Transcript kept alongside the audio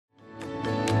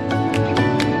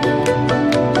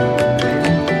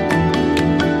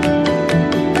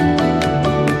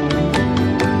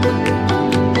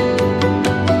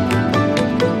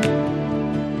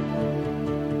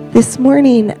This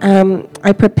morning,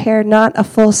 I prepared not a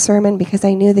full sermon because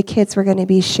I knew the kids were going to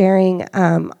be sharing.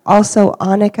 Also,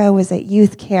 Annika was at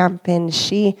youth camp, and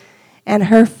she and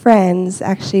her friends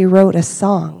actually wrote a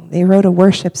song. They wrote a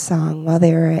worship song while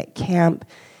they were at camp,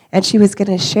 and she was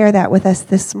going to share that with us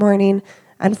this morning.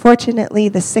 Unfortunately,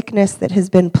 the sickness that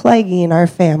has been plaguing our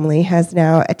family has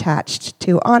now attached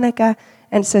to Annika,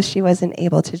 and so she wasn't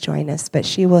able to join us, but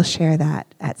she will share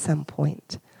that at some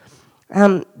point.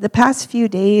 The past few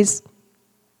days,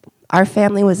 our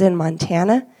family was in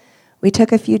Montana. We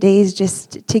took a few days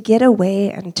just to get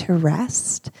away and to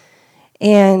rest.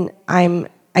 And I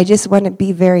just want to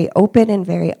be very open and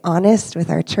very honest with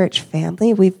our church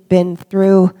family. We've been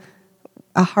through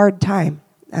a hard time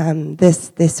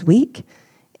this week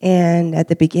and at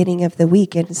the beginning of the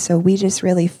week. And so we just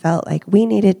really felt like we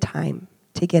needed time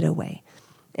to get away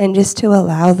and just to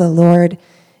allow the Lord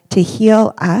to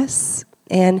heal us.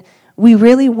 And we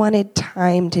really wanted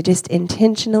time to just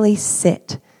intentionally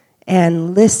sit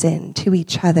and listen to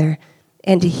each other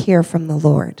and to hear from the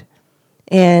Lord.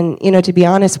 And, to be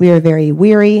honest, we were very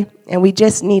weary, and we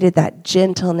just needed that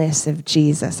gentleness of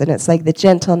Jesus. And it's like the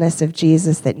gentleness of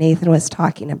Jesus that Nathan was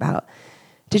talking about,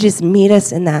 to just meet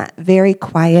us in that very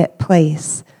quiet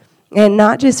place. And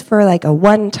not just for like a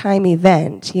one-time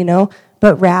event,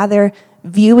 but rather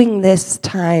viewing this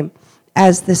time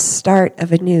as the start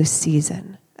of a new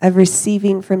season, of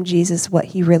receiving from Jesus what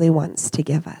he really wants to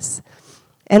give us.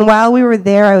 And while we were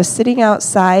there, I was sitting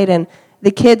outside, and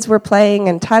the kids were playing,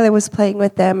 and Tyler was playing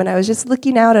with them, and I was just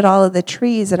looking out at all of the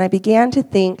trees, and I began to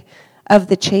think of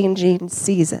the changing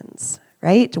seasons,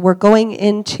 right? We're going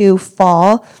into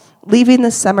fall, leaving the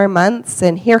summer months,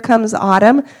 and here comes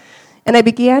autumn, and I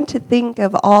began to think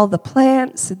of all the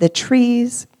plants, the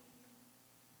trees,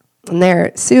 and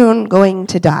they're soon going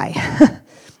to die.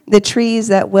 The trees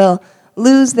that will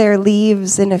lose their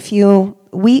leaves in a few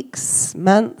weeks,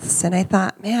 months, and I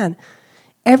thought, man,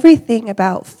 everything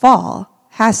about fall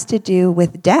has to do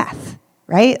with death,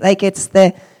 right? Like it's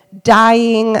the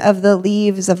dying of the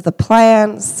leaves of the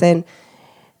plants, and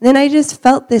then I just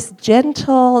felt this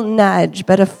gentle nudge,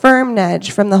 but a firm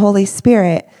nudge from the Holy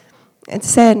Spirit, and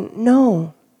said,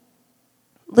 no,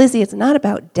 Lizzy, it's not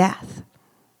about death,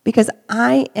 because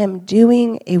I am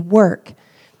doing a work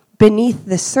beneath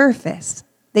the surface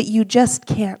that you just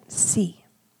can't see,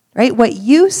 right? What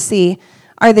you see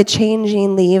are the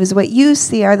changing leaves. What you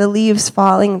see are the leaves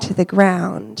falling to the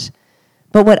ground.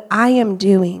 But what I am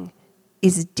doing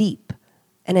is deep,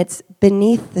 and it's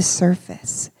beneath the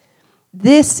surface.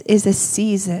 This is a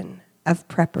season of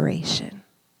preparation.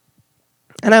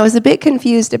 And I was a bit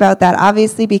confused about that,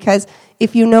 obviously, because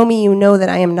if you know me, you know that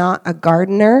I am not a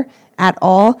gardener at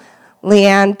all.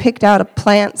 Leanne picked out a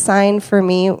plant sign for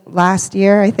me last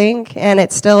year, I think, and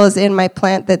it still is in my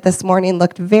plant that this morning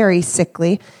looked very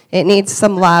sickly. It needs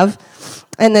some love.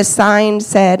 And the sign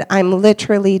said, I'm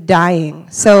literally dying.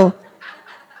 So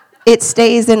it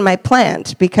stays in my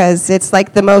plant because it's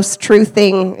like the most true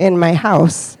thing in my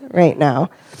house right now.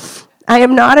 I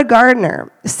am not a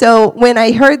gardener. So when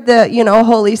I heard the,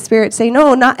 Holy Spirit say,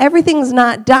 no, not everything's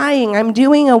not dying. I'm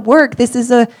doing a work. This is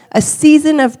a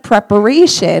season of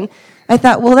preparation. I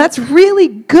thought, well, that's really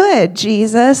good,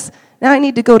 Jesus. Now I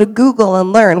need to go to Google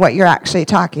and learn what you're actually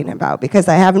talking about because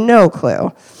I have no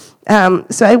clue.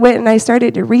 So I went and I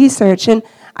started to research, and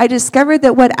I discovered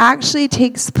that what actually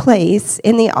takes place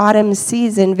in the autumn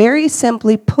season, very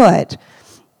simply put,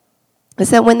 is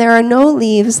that when there are no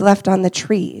leaves left on the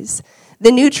trees,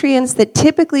 the nutrients that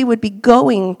typically would be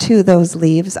going to those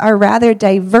leaves are rather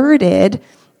diverted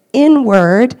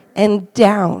inward and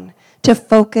down to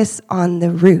focus on the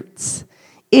roots.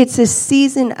 It's a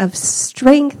season of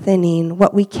strengthening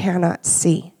what we cannot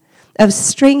see, of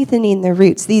strengthening the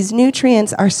roots. These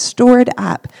nutrients are stored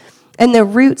up, and the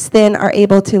roots then are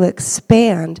able to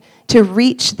expand to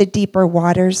reach the deeper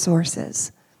water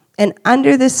sources. And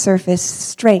under the surface,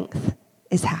 strength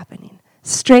is happening.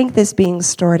 Strength is being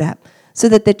stored up so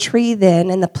that the tree then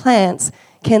and the plants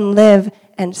can live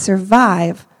and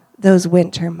survive those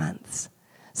winter months.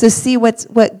 So see,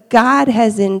 what God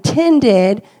has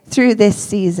intended through this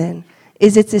season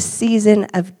is it's a season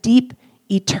of deep,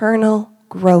 eternal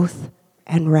growth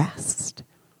and rest.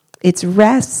 It's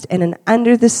rest and an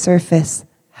under-the-surface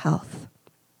health.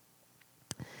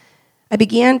 I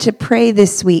began to pray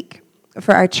this week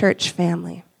for our church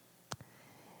family.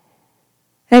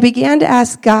 I began to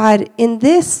ask God, in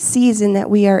this season that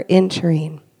we are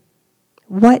entering,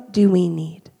 what do we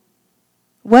need?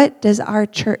 What does our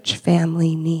church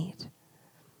family need?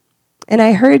 And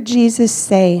I heard Jesus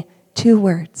say 2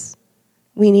 words.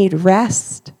 We need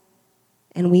rest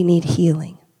and we need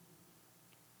healing.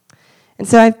 And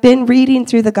so I've been reading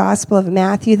through the Gospel of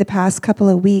Matthew the past couple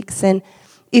of weeks, and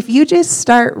if you just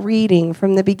start reading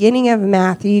from the beginning of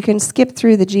Matthew, you can skip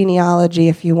through the genealogy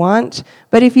if you want,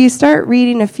 but if you start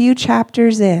reading a few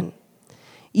chapters in,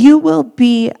 you will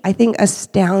be, I think,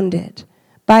 astounded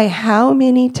by how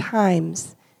many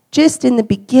times, just in the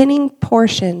beginning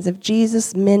portions of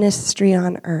Jesus' ministry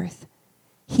on earth,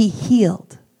 he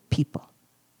healed people.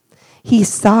 He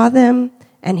saw them,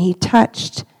 and he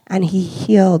touched, and he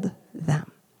healed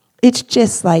them. It's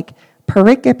just like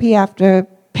pericope after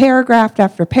paragraph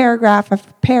after paragraph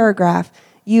after paragraph.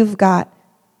 You've got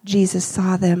Jesus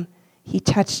saw them, he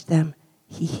touched them,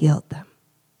 he healed them.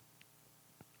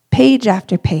 Page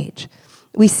after page,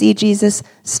 we see Jesus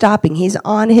stopping. He's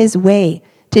on his way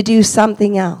to do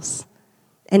something else,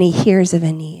 and he hears of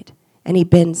a need, and he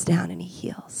bends down and he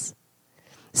heals.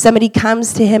 Somebody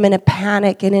comes to him in a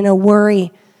panic and in a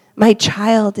worry. My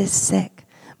child is sick.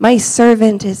 My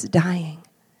servant is dying.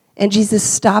 And Jesus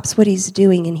stops what he's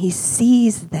doing, and he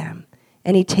sees them,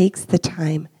 and he takes the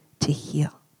time to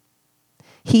heal.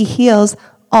 He heals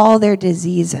all their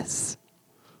diseases.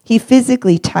 He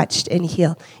physically touched and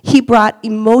healed. He brought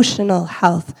emotional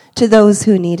health to those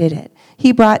who needed it.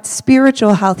 He brought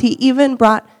spiritual health. He even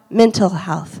brought mental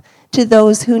health to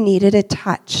those who needed a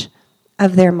touch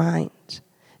of their mind.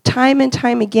 Time and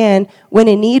time again, when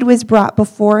a need was brought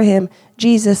before him,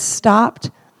 Jesus stopped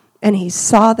and he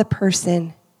saw the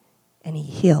person and he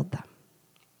healed them.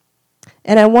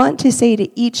 And I want to say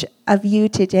to each of you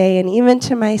today, and even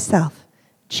to myself,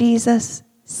 Jesus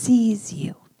sees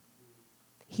you.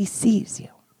 He sees you.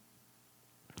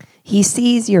 He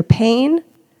sees your pain,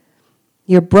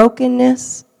 your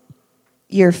brokenness,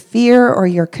 your fear or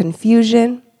your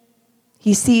confusion.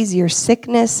 He sees your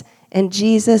sickness, and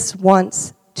Jesus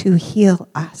wants to heal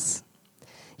us.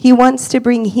 He wants to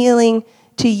bring healing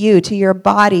to you, to your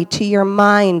body, to your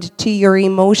mind, to your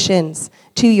emotions,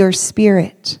 to your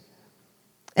spirit.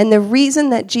 And the reason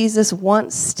that Jesus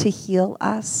wants to heal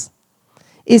us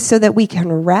is so that we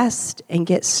can rest and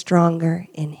get stronger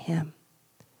in him.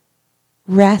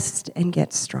 Rest and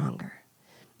get stronger.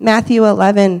 Matthew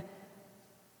 11,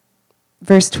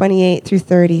 verse 28 through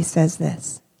 30 says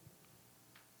this.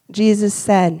 Jesus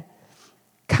said,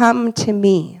 "Come to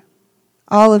me,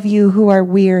 all of you who are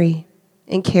weary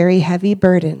and carry heavy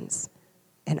burdens,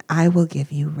 and I will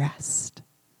give you rest."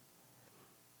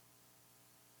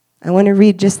 I want to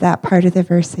read just that part of the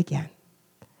verse again.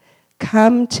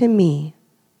 "Come to me,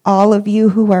 all of you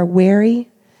who are weary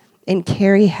and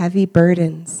carry heavy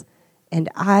burdens, and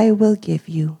I will give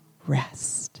you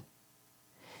rest."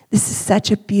 This is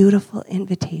such a beautiful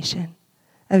invitation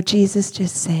of Jesus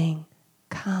just saying,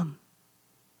 come,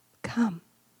 come.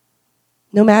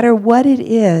 No matter what it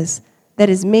is that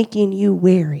is making you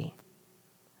weary,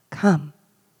 come,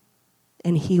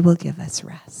 and he will give us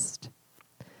rest.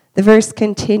 The verse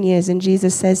continues, and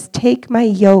Jesus says, "Take my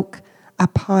yoke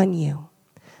upon you.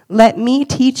 Let me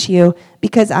teach you,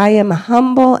 because I am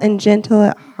humble and gentle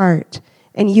at heart,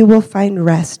 and you will find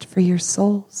rest for your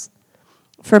souls.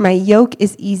 For my yoke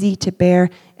is easy to bear,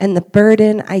 and the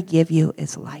burden I give you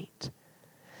is light."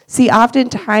 See,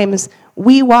 oftentimes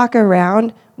we walk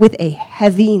around with a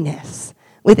heaviness,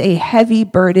 with a heavy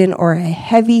burden or a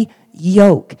heavy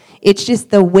yoke. It's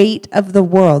just the weight of the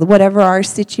world, whatever our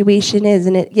situation is,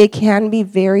 and it can be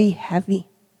very heavy.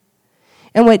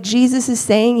 And what Jesus is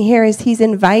saying here is he's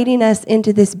inviting us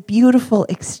into this beautiful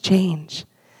exchange.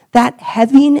 That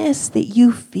heaviness that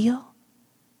you feel,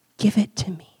 give it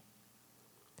to me.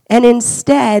 And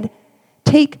instead,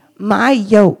 take my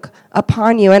yoke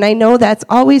upon you. And I know that's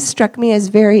always struck me as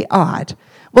very odd.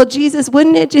 Well, Jesus,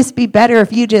 wouldn't it just be better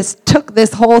if you just took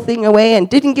this whole thing away and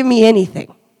didn't give me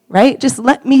anything, right? Just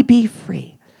let me be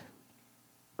free.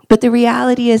 But the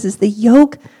reality is the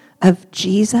yoke of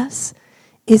Jesus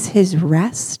is his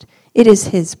rest. It is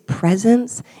his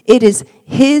presence. It is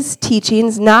his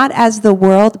teachings, not as the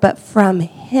world, but from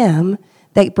him,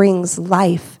 that brings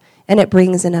life, and it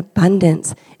brings an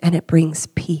abundance, and it brings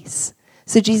peace.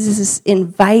 So Jesus is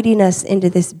inviting us into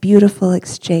this beautiful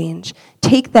exchange.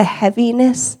 Take the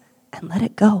heaviness and let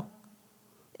it go,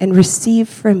 and receive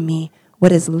from me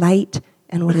what is light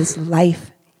and what is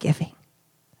life-giving.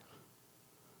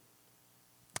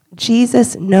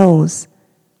 Jesus knows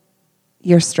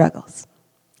your struggles.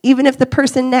 Even if the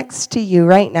person next to you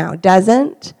right now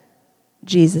doesn't,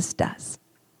 Jesus does.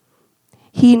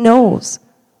 He knows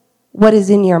what is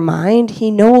in your mind. He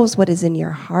knows what is in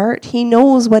your heart. He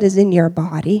knows what is in your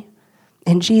body.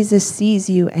 And Jesus sees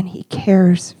you and he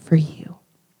cares for you.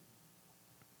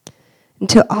 And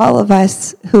to all of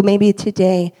us who maybe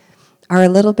today are a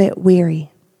little bit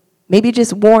weary, maybe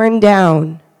just worn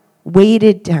down,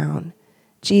 weighted down,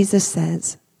 Jesus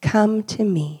says, "Come to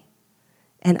me,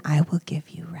 and I will give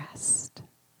you rest."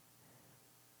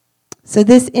 So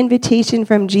this invitation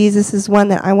from Jesus is one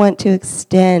that I want to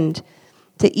extend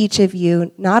to each of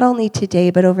you, not only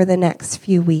today, but over the next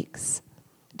few weeks,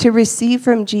 to receive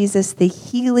from Jesus the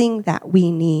healing that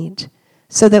we need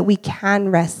so that we can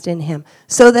rest in him,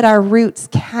 so that our roots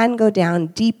can go down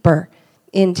deeper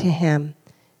into him,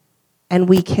 and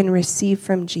we can receive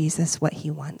from Jesus what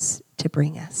he wants to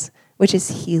bring us, which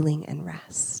is healing and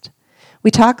rest.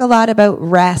 We talk a lot about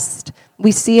rest.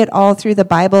 We see it all through the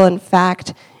Bible. In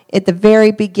fact, at the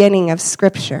very beginning of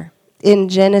Scripture, in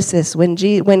Genesis, when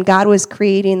God was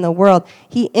creating the world,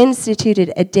 he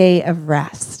instituted a day of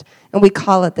rest, and we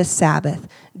call it the Sabbath.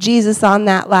 Jesus on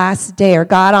that last day, or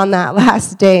God on that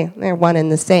last day, they're one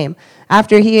and the same.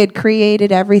 After he had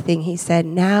created everything, he said,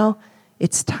 now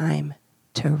it's time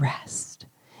to rest.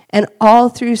 And all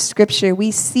through Scripture,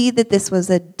 we see that this was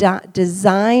a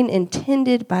design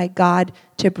intended by God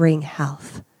to bring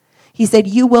health. He said,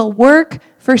 you will work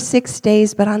for 6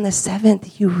 days, but on the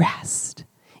seventh you rest.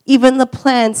 Even the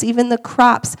plants, even the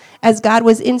crops, as God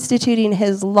was instituting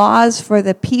his laws for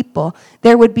the people,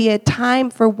 there would be a time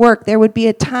for work, there would be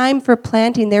a time for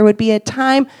planting, there would be a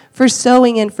time for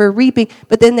sowing and for reaping,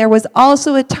 but then there was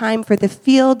also a time for the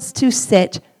fields to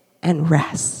sit and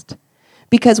rest.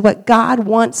 Because what God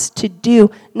wants to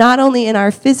do, not only in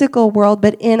our physical world,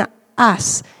 but in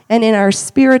us and in our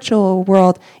spiritual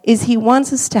world, is he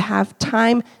wants us to have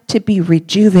time to be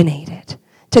rejuvenated,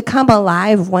 to come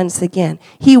alive once again.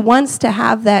 He wants to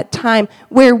have that time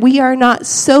where we are not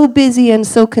so busy and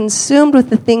so consumed with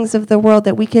the things of the world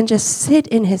that we can just sit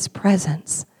in his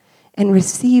presence and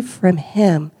receive from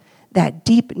him that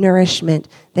deep nourishment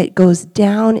that goes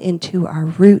down into our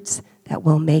roots that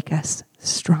will make us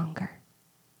stronger.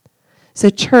 So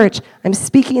church, I'm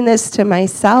speaking this to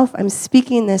myself. I'm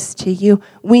speaking this to you.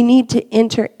 We need to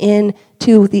enter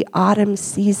into the autumn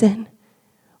season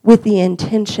with the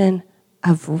intention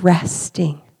of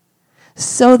resting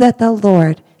so that the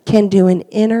Lord can do an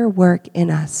inner work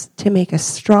in us to make us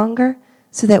stronger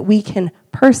so that we can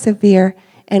persevere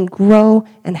and grow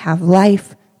and have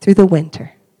life through the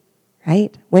winter,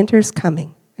 right? Winter's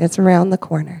coming. It's around the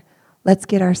corner. Let's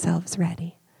get ourselves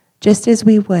ready. Just as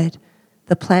we would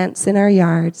the plants in our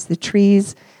yards, the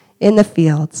trees in the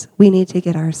fields, we need to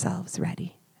get ourselves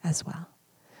ready as well.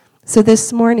 So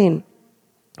this morning,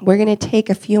 we're going to take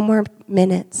a few more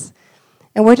minutes,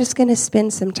 and we're just going to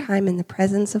spend some time in the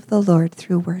presence of the Lord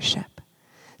through worship.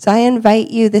 So I invite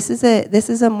you, this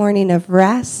is a morning of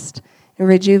rest and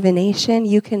rejuvenation.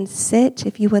 You can sit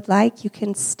if you would like. You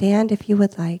can stand if you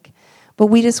would like. But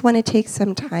we just want to take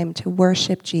some time to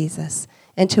worship Jesus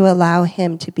and to allow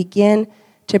him to begin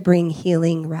to bring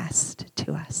healing rest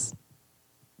to us.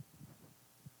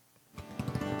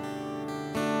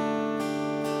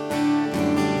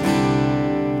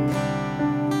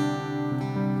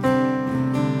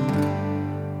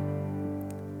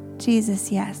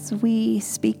 Jesus, yes, we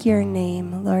speak your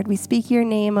name, Lord. We speak your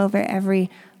name over every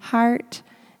heart,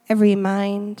 every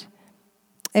mind,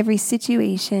 every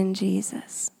situation,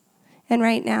 Jesus. And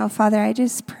right now, Father, I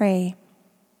just pray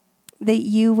that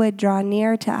you would draw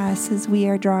near to us as we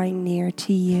are drawing near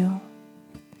to you.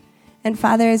 And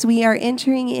Father, as we are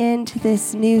entering into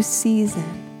this new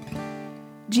season,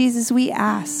 Jesus, we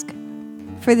ask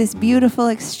for this beautiful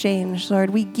exchange, Lord.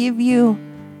 We give you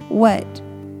what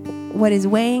is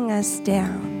weighing us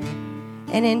down.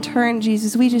 And in turn,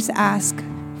 Jesus, we just ask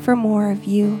for more of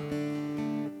you.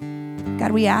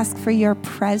 God, we ask for your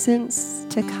presence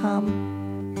to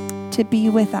come, to be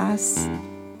with us.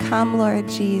 Come, Lord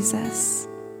Jesus.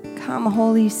 Come,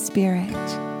 Holy Spirit,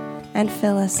 and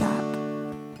fill us up.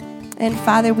 And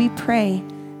Father, we pray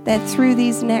that through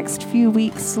these next few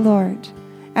weeks, Lord,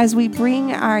 as we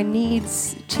bring our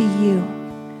needs to you,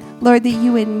 Lord, that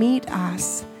you would meet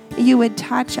us, you would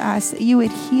touch us, you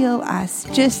would heal us,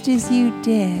 just as you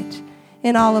did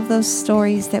in all of those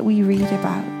stories that we read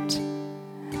about.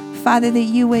 Father, that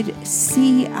you would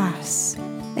see us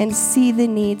and see the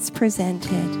needs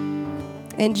presented.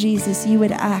 And Jesus, you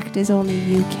would act as only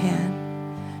you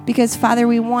can. Because, Father,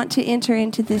 we want to enter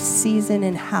into this season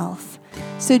in health.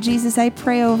 So, Jesus, I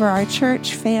pray over our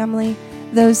church family,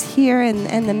 those here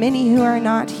and the many who are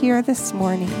not here this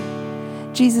morning.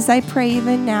 Jesus, I pray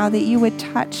even now that you would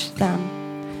touch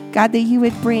them. God, that you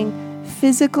would bring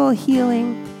physical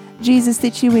healing. Jesus,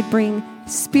 that you would bring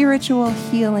spiritual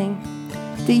healing.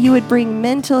 That you would bring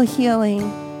mental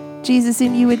healing. Jesus,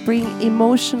 and you would bring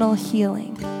emotional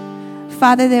healing.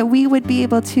 Father, that we would be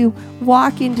able to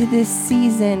walk into this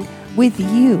season with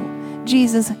you,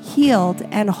 Jesus, healed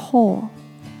and whole.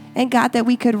 And God, that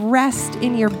we could rest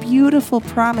in your beautiful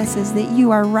promises that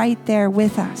you are right there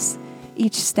with us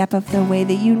each step of the way,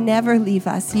 that you never leave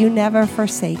us, you never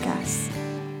forsake us.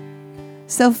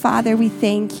 So, Father, we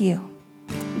thank you.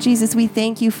 Jesus, we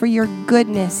thank you for your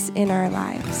goodness in our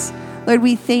lives. Lord,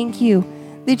 we thank you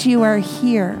that you are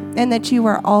here and that you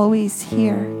are always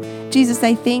here. Jesus,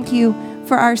 I thank you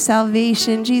for our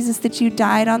salvation. Jesus, that you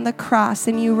died on the cross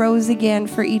and you rose again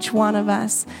for each one of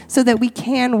us so that we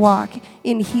can walk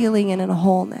in healing and in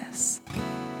wholeness.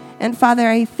 And Father,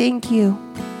 I thank you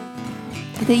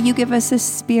that you give us a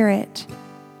spirit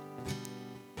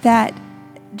that,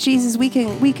 Jesus, we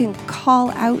can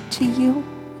call out to you.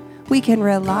 We can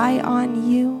rely on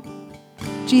you.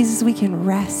 Jesus, we can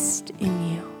rest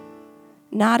in you.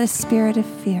 Not a spirit of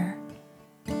fear,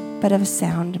 but of a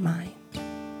sound mind.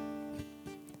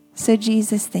 So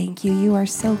Jesus, thank you. You are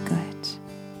so good.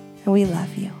 And we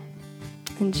love you.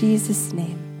 In Jesus'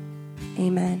 name,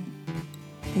 amen.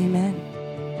 Amen.